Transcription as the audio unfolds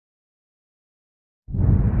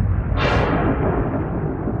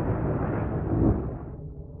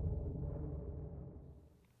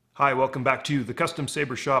Hi, welcome back to the Custom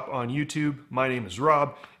Saber Shop on YouTube. My name is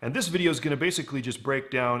Rob, and this video is going to basically just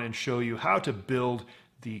break down and show you how to build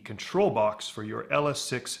the control box for your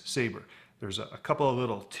LS6 Saber. There's a couple of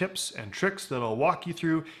little tips and tricks that I'll walk you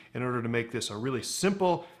through in order to make this a really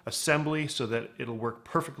simple assembly so that it'll work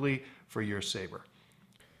perfectly for your Saber.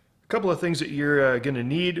 A couple of things that you're going to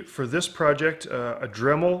need for this project. A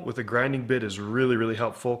Dremel with a grinding bit is really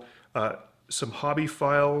helpful. Some hobby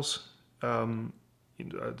files.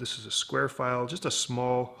 This is a square file, just a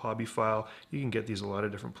small hobby file. You can get these a lot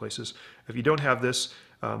of different places. If you don't have this,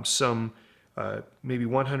 some maybe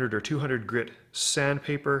 100 or 200 grit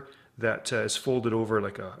sandpaper that is folded over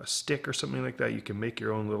like a stick or something like that. You can make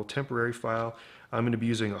your own little temporary file. I'm going to be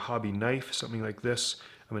using a hobby knife, something like this.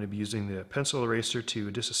 I'm going to be using the pencil eraser to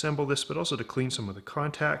disassemble this, but also to clean some of the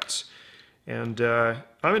contacts. And I'm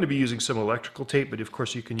going to be using some electrical tape, but of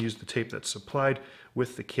course you can use the tape that's supplied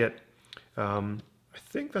with the kit. I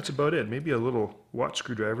think that's about it. Maybe a little watch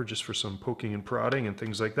screwdriver just for some poking and prodding and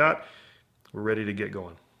things like that. We're ready to get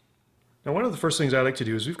going. Now, one of the first things I like to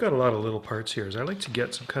do is we've got a lot of little parts here. Is I like to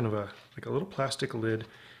get some kind of a little plastic lid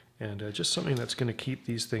and just something that's going to keep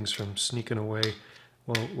these things from sneaking away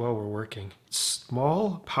while we're working.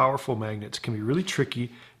 Small, powerful magnets can be really tricky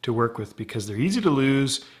to work with because they're easy to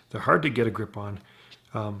lose. They're hard to get a grip on.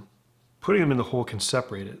 Putting them in the hole can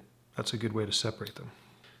separate it. That's a good way to separate them.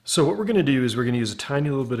 So what we're going to do is we're going to use a tiny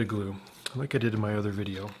little bit of glue, like I did in my other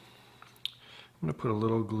video. I'm going to put a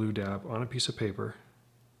little glue dab on a piece of paper.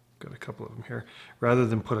 Got a couple of them here. Rather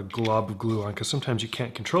than put a glob of glue on, because sometimes you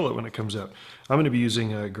can't control it when it comes out. I'm going to be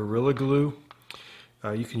using a Gorilla Glue.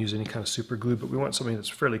 You can use any kind of super glue, but we want something that's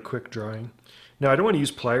fairly quick drying. Now I don't want to use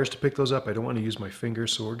pliers to pick those up. I don't want to use my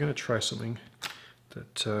fingers, so we're going to try something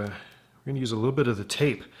that we're going to use a little bit of the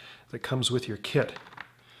tape that comes with your kit.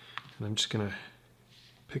 And I'm just going to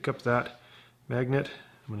pick up that magnet.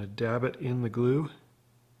 I'm going to dab it in the glue,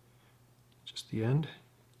 just the end,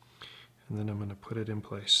 and then I'm going to put it in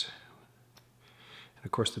place. And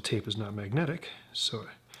of course the tape is not magnetic, so it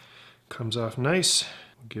comes off nice.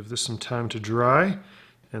 We'll give this some time to dry,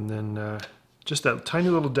 and then just that tiny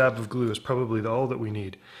little dab of glue is probably all that we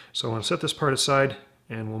need. So I want to set this part aside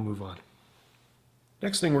and we'll move on.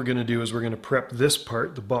 Next thing we're going to do is we're going to prep this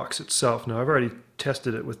part, the box itself. Now I've already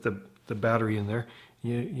tested it with the battery in there.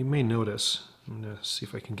 You may notice, I'm going to see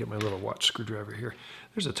if I can get my little watch screwdriver here.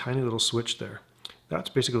 There's a tiny little switch there. That's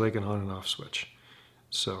basically like an on and off switch.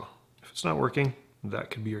 So if it's not working, that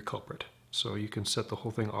could be your culprit. So you can set the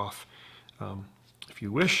whole thing off if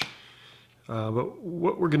you wish. But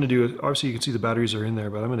what we're going to do is, obviously you can see the batteries are in there,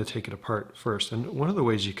 but I'm going to take it apart first. And one of the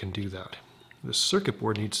ways you can do that, the circuit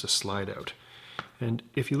board needs to slide out. And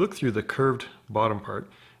if you look through the curved bottom part,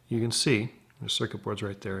 you can see the circuit board's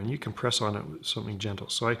right there, and you can press on it with something gentle.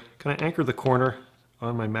 So I kind of anchor the corner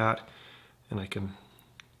on my mat, and I can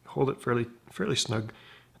hold it fairly snug,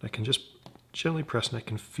 and I can just gently press, and I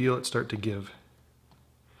can feel it start to give.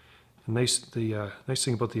 The nice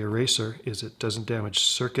thing about the eraser is it doesn't damage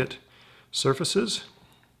circuit surfaces,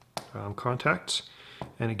 contacts,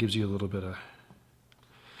 and it gives you a little bit of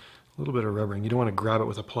rubbering. You don't want to grab it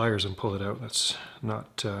with the pliers and pull it out. That's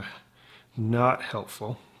not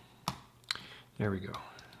helpful. There we go.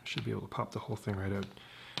 Should be able to pop the whole thing right out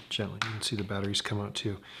gently. You can see the batteries come out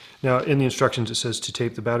too. Now in the instructions it says to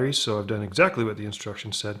tape the batteries, so I've done exactly what the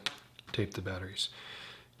instructions said, tape the batteries.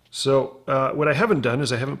 So what I haven't done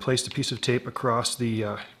is I haven't placed a piece of tape across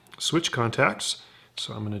the switch contacts,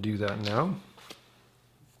 so I'm going to do that now.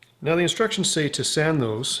 Now the instructions say to sand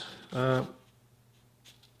those, or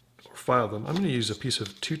file them. I'm going to use a piece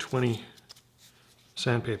of 220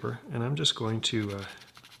 sandpaper, and I'm just going to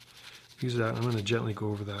use that. I'm going to gently go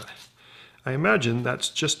over that. I imagine that's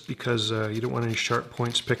just because you don't want any sharp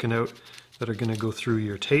points picking out that are going to go through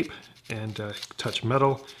your tape and touch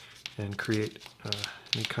metal and create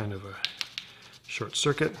any kind of a short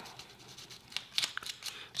circuit.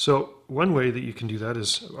 So one way that you can do that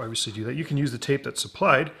is obviously do that. You can use the tape that's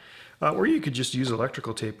supplied, or you could just use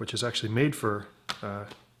electrical tape, which is actually made for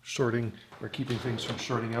shorting or keeping things from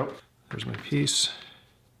shorting out. There's my piece.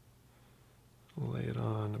 Lay it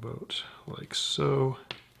on about like so,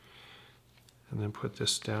 and then put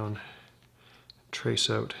this down, trace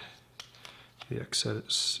out the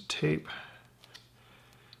excess tape,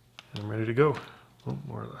 and I'm ready to go. Well,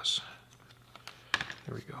 more or less.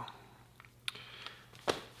 There we go.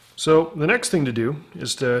 So the next thing to do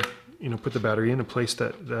is to put the battery in and place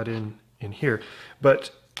that in here.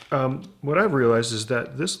 But what I've realized is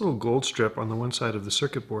that this little gold strip on the one side of the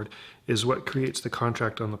circuit board is what creates the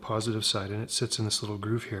contact on the positive side, and it sits in this little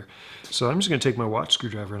groove here. So I'm just going to take my watch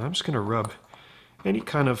screwdriver and I'm just going to rub any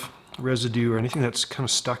kind of residue or anything that's kind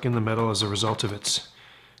of stuck in the metal as a result of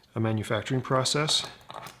a manufacturing process.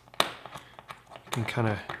 You can kind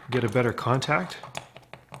of get a better contact.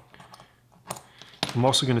 I'm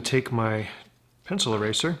also going to take my pencil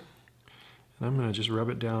eraser and I'm going to just rub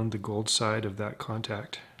it down the gold side of that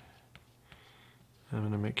contact. I'm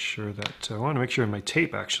going to make sure that, I want to make sure my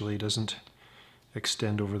tape actually doesn't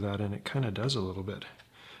extend over that, and it kind of does a little bit.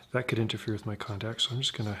 That could interfere with my contact, so I'm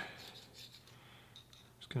just going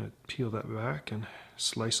to peel that back and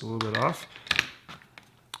slice a little bit off.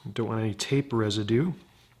 Don't want any tape residue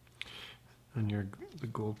on the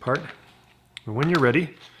gold part. And when you're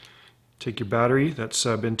ready, take your battery that's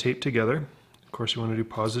been taped together. Of course, you want to do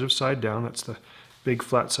positive side down. That's the big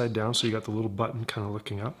flat side down, so you got the little button kind of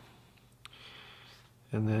looking up.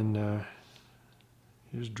 And then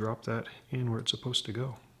you just drop that in where it's supposed to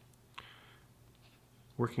go.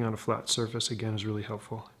 Working on a flat surface, again, is really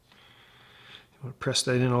helpful. You want to press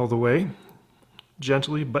that in all the way,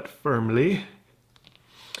 gently but firmly.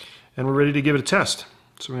 And we're ready to give it a test.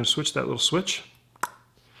 So we're going to switch that little switch.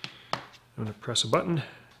 I'm going to press a button.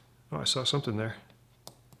 Oh, I saw something there.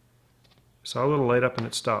 I saw a little light up and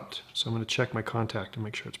it stopped. So I'm going to check my contact and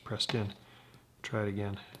make sure it's pressed in. Try it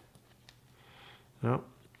again. No,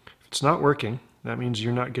 if it's not working, that means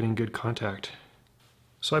you're not getting good contact.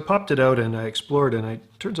 So I popped it out and I explored, and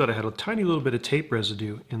it turns out I had a tiny little bit of tape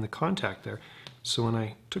residue in the contact there. So when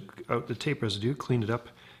I took out the tape residue, cleaned it up,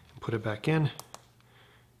 and put it back in,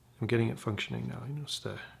 I'm getting it functioning now. You notice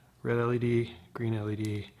the red LED, green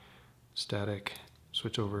LED, static,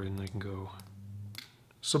 switch over and they can go.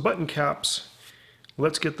 So button caps,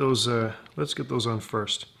 let's get those on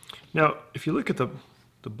first. Now, if you look at the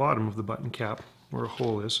bottom of the button cap, where a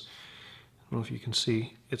hole is, I don't know if you can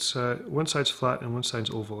see, it's one side's flat and one side's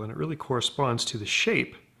oval, and it really corresponds to the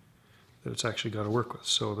shape that it's actually got to work with.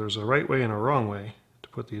 So there's a right way and a wrong way to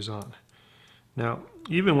put these on. Now,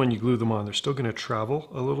 even when you glue them on, they're still going to travel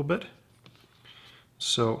a little bit.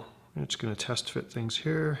 So I'm just going to test fit things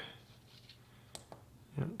here.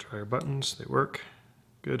 Yeah, try our buttons, they work.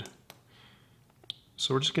 Good.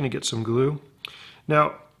 So we're just going to get some glue.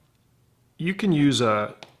 Now, you can use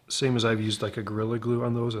same as I've used, like a Gorilla Glue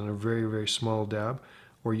on those, and a very, very small dab,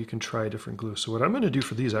 or you can try a different glue. So what I'm going to do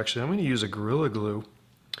for these, actually, I'm going to use a Gorilla Glue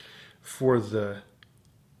for the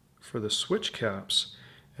switch caps,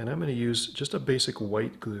 and I'm going to use just a basic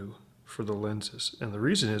white glue for the lenses. And the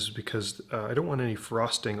reason is because I don't want any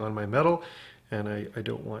frosting on my metal, and I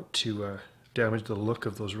don't want to damage the look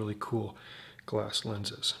of those really cool glass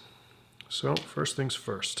lenses. So first things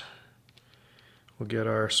first, we'll get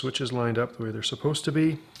our switches lined up the way they're supposed to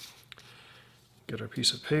be. Get our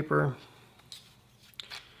piece of paper,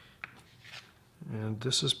 and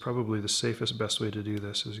this is probably the safest, best way to do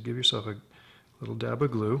this, is give yourself a little dab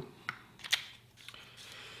of glue.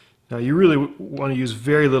 Now you really want to use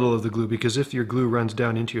very little of the glue, because if your glue runs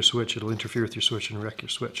down into your switch, it'll interfere with your switch and wreck your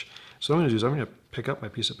switch. So what I'm going to do is I'm going to pick up my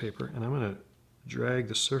piece of paper and I'm going to drag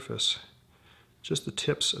the surface, just the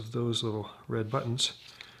tips of those little red buttons,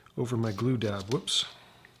 over my glue dab. Whoops.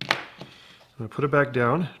 I'm going to put it back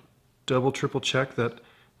down. Double, triple check that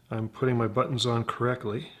I'm putting my buttons on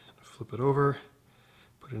correctly. Flip it over,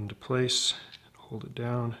 put it into place, hold it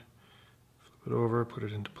down, flip it over, put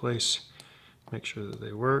it into place, make sure that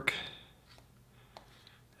they work.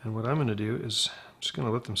 And what I'm going to do is I'm just going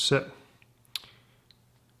to let them sit.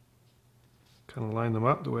 Kind of line them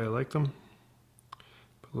up the way I like them.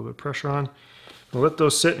 Put a little bit of pressure on. I'll let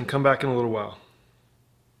those sit and come back in a little while.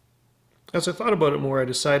 As I thought about it more, I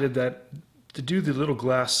decided that to do the little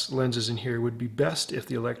glass lenses in here would be best if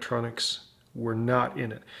the electronics were not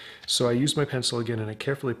in it. So I used my pencil again and I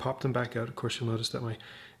carefully popped them back out. Of course, you'll notice that my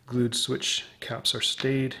glued switch caps have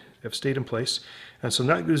stayed in place. And so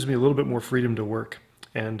that gives me a little bit more freedom to work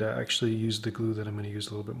and actually use the glue that I'm going to use a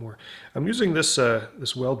little bit more. I'm using this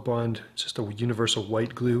this Weld Bond, just a universal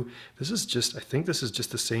white glue. This is just, I think this is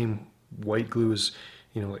just the same white glue as,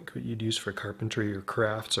 you know, like what you'd use for carpentry or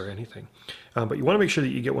crafts or anything. But you want to make sure that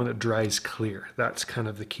you get one that dries clear. That's kind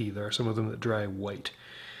of the key. There are some of them that dry white.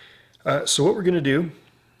 So what we're going to do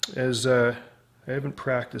is, I haven't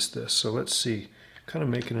practiced this, so let's see. Kind of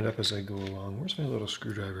making it up as I go along. Where's my little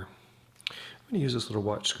screwdriver? I'm going to use this little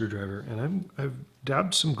watch screwdriver, and I've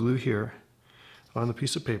dabbed some glue here on the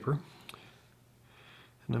piece of paper,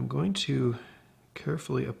 and I'm going to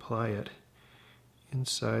carefully apply it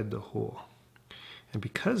inside the hole. And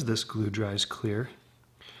because this glue dries clear,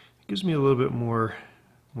 it gives me a little bit more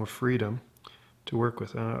freedom to work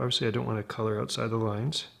with. Obviously I don't want to color outside the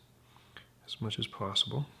lines as much as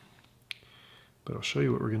possible, but I'll show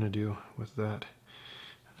you what we're going to do with that.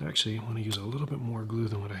 I actually want to use a little bit more glue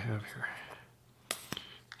than what I have here.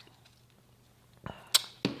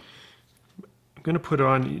 I'm going to put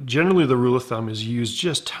on, generally the rule of thumb is use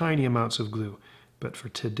just tiny amounts of glue. But for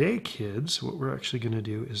today, kids, what we're actually going to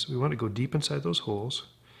do is we want to go deep inside those holes.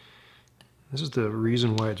 This is the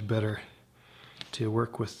reason why it's better to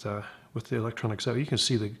work with the electronics out. You can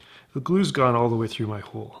see the glue's gone all the way through my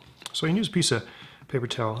hole. So I can use a piece of paper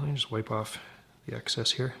towel and just wipe off the excess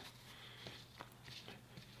here.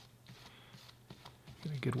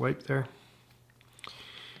 Get a good wipe there.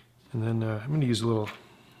 And then I'm going to use little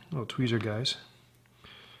tweezer guys.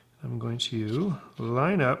 I'm going to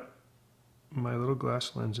line up my little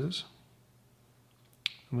glass lenses.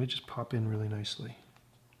 And they just pop in really nicely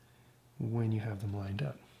when you have them lined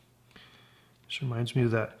up. This reminds me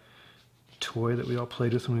of that toy that we all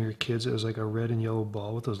played with when we were kids. It was like a red and yellow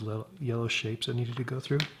ball with those little yellow shapes that needed to go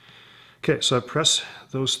through. Okay, so I press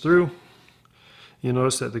those through. You'll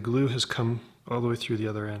notice that the glue has come all the way through the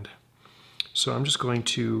other end. So I'm just going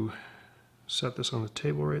to set this on the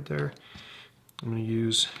table right there. I'm going to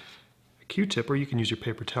use a Q-tip, or you can use your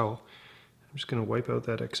paper towel. I'm just going to wipe out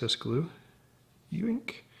that excess glue.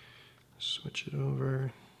 Yoink. Switch it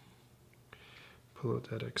over. Pull out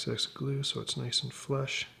that excess glue so it's nice and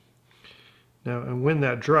flush. Now, and when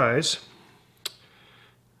that dries,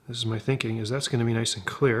 this is my thinking, is that's going to be nice and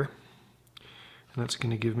clear. And that's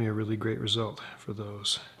going to give me a really great result for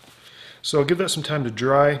those. So I'll give that some time to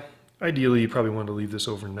dry. Ideally, you probably want to leave this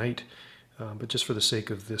overnight. But just for the sake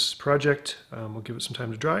of this project, we'll give it some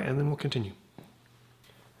time to dry and then we'll continue.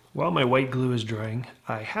 While my white glue is drying,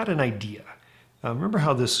 I had an idea. Remember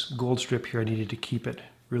how this gold strip here, I needed to keep it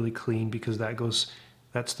really clean because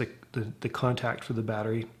that's the contact for the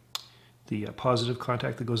battery, the positive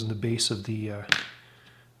contact that goes in the base of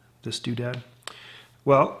this doodad.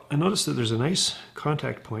 Well, I noticed that there's a nice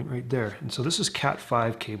contact point right there. And so this is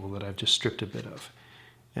Cat5 cable that I've just stripped a bit of.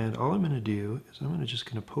 And all I'm going to do is I'm just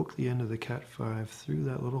going to poke the end of the Cat5 through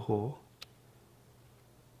that little hole.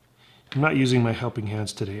 I'm not using my helping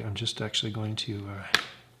hands today. I'm just actually going to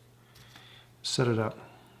set it up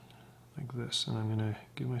like this. And I'm going to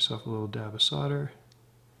give myself a little dab of solder.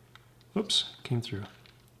 Oops, came through.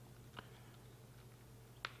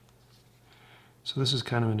 So this is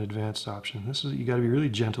kind of an advanced option. This is, you got to be really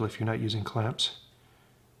gentle if you're not using clamps.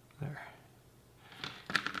 There.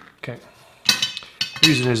 Okay. The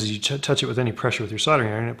reason is you touch it with any pressure with your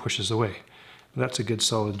soldering iron, it pushes away. But that's a good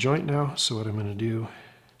solid joint now. So what I'm going to do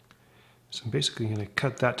is I'm basically going to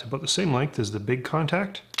cut that to about the same length as the big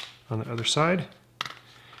contact on the other side.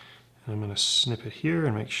 And I'm going to snip it here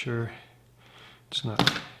and make sure it's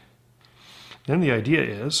not. Then the idea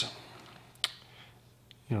is,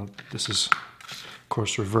 this is of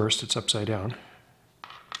course reversed, it's upside down.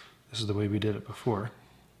 This is the way we did it before.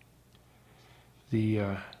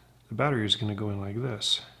 The battery is going to go in like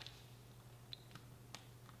this.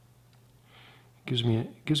 Gives me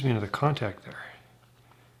another contact there.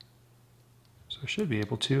 So I should be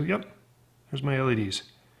able to, yep, there's my LEDs.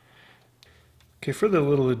 Okay, for the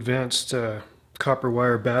little advanced copper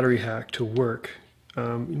wire battery hack to work,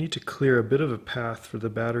 you need to clear a bit of a path for the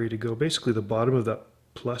battery to go, basically the bottom of that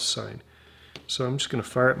plus sign. So I'm just going to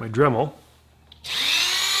fire at my Dremel.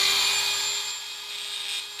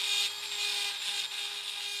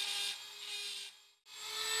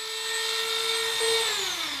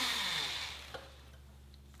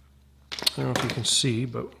 I don't know if you can see,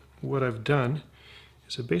 but what I've done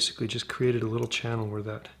is I basically just created a little channel where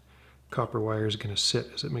that copper wire is going to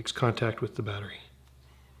sit as it makes contact with the battery.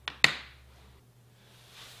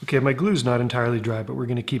 Okay, my glue's not entirely dry, but we're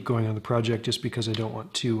going to keep going on the project just because I don't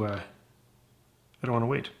want to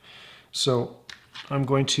wait. So I'm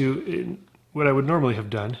going to, what I would normally have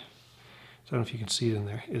done, I don't know if you can see it in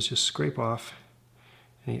there, is just scrape off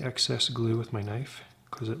any excess glue with my knife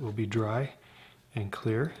because it will be dry and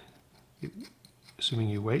clear, assuming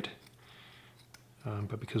you wait.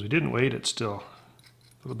 But because we didn't wait, it's still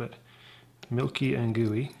a little bit milky and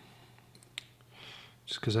gooey.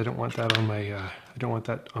 Just because I don't want that on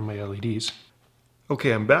my LEDs.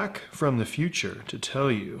 Okay, I'm back from the future to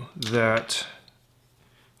tell you that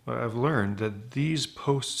I've learned that these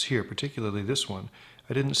posts here, particularly this one,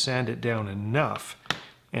 I didn't sand it down enough,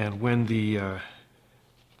 and when the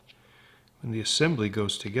assembly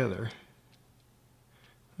goes together,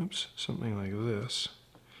 oops, something like this,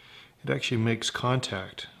 it actually makes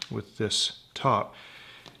contact with this top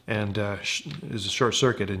and is a short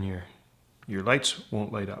circuit, and your lights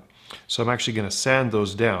won't light up. So I'm actually going to sand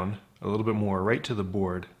those down a little bit more right to the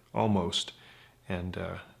board, almost, and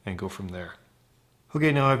go from there.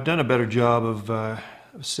 Okay, now I've done a better job of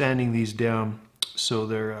sanding these down so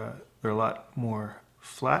they're a lot more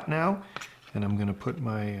flat now, and I'm going to put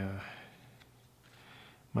my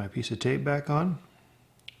piece of tape back on.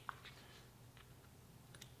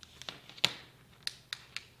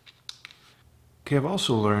 Okay, I've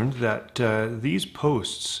also learned that these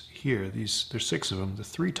posts here, there's 6 of them, the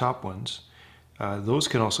 3 top ones, those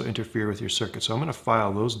can also interfere with your circuit. So I'm going to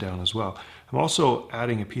file those down as well. I'm also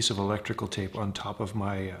adding a piece of electrical tape on top of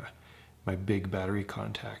my, my big battery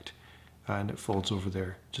contact. And it folds over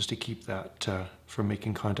there just to keep that from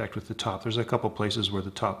making contact with the top. There's a couple places where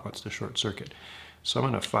the top wants to short circuit. So I'm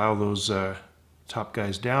going to file those top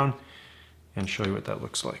guys down and show you what that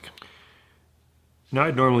looks like. Now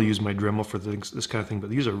I'd normally use my Dremel for this kind of thing, but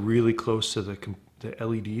these are really close to the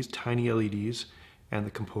LEDs, tiny LEDs, and the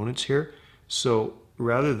components here. So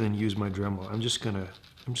rather than use my Dremel, I'm just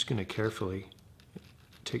gonna carefully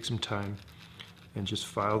take some time and just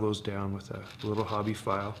file those down with a little hobby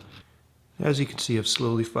file. As you can see, I've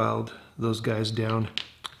slowly filed those guys down,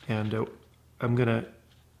 and I'm gonna,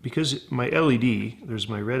 because my LED, there's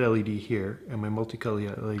my red LED here and my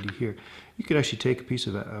multicolor LED here, you could actually take a piece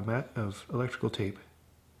of electrical tape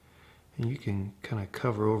and you can kind of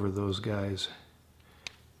cover over those guys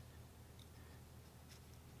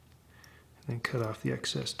and then cut off the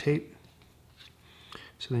excess tape.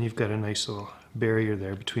 So then you've got a nice little barrier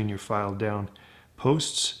there between your filed down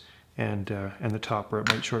posts and the top where it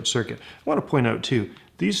might short circuit. I want to point out too,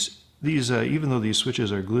 these even though these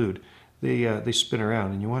switches are glued, they spin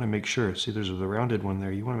around, and you want to make sure, see there's the rounded one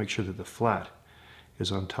there, you want to make sure that the flat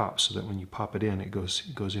is on top so that when you pop it in, it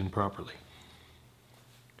goes in properly.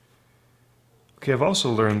 Okay, I've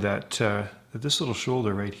also learned that, that this little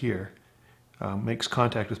shoulder right here makes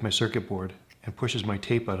contact with my circuit board and pushes my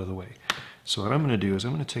tape out of the way. So what I'm going to do is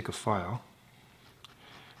I'm going to take a file,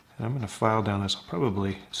 and I'm going to file down this. I'll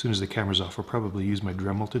probably, as soon as the camera's off, I'll probably use my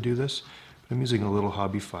Dremel to do this, but I'm using a little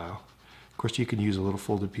hobby file. Of course, you can use a little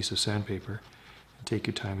folded piece of sandpaper and take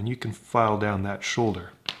your time, and you can file down that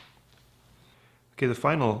shoulder. Okay, the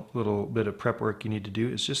final little bit of prep work you need to do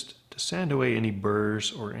is just to sand away any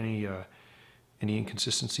burrs or any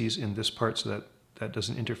inconsistencies in this part so that that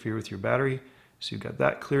doesn't interfere with your battery. So you've got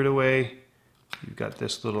that cleared away. You've got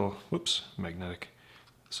this little, whoops, magnetic,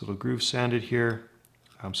 this little groove sanded here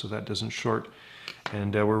so that doesn't short.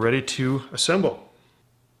 And we're ready to assemble.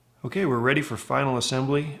 Okay, we're ready for final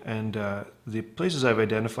assembly, and the places I've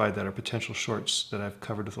identified that are potential shorts that I've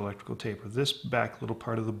covered with electrical tape are this back little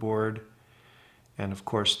part of the board, and of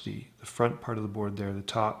course the front part of the board there, the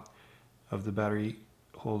top of the battery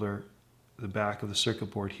holder, the back of the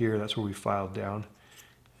circuit board here, that's where we filed down.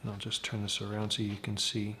 And I'll just turn this around so you can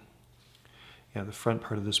see, yeah, the front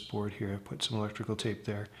part of this board here. I put some electrical tape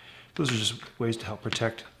there. Those are just ways to help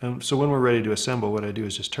protect. And so when we're ready to assemble, what I do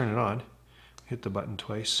is just turn it on, hit the button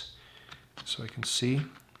twice so I can see.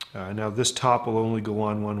 Now this top will only go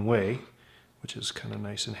on one way, which is kind of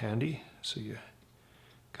nice and handy. So you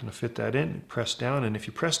kind of fit that in and press down, and if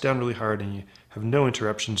you press down really hard and you have no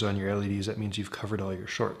interruptions on your LEDs, that means you've covered all your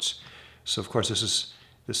shorts. So of course this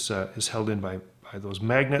is held in by those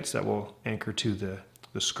magnets that will anchor to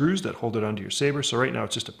the screws that hold it onto your Saber. So right now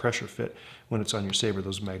it's just a pressure fit. When it's on your Saber,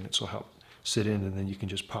 those magnets will help sit in, and then you can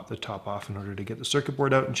just pop the top off in order to get the circuit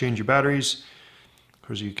board out and change your batteries. Of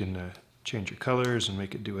course, you can change your colors and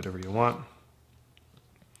make it do whatever you want.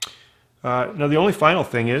 Now the only final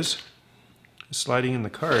thing is sliding in the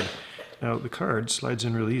card. Now the card slides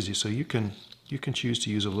in really easy, so you can choose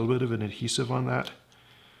to use a little bit of an adhesive on that.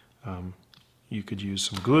 You could use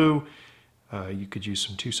some glue. You could use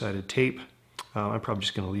some two-sided tape. I'm probably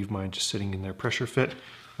just going to leave mine just sitting in there pressure fit.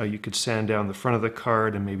 You could sand down the front of the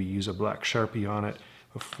card and maybe use a black Sharpie on it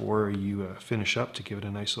before you finish up to give it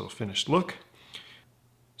a nice little finished look.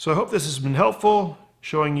 So I hope this has been helpful,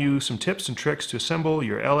 showing you some tips and tricks to assemble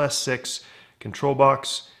your LS6 control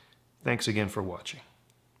box. Thanks again for watching.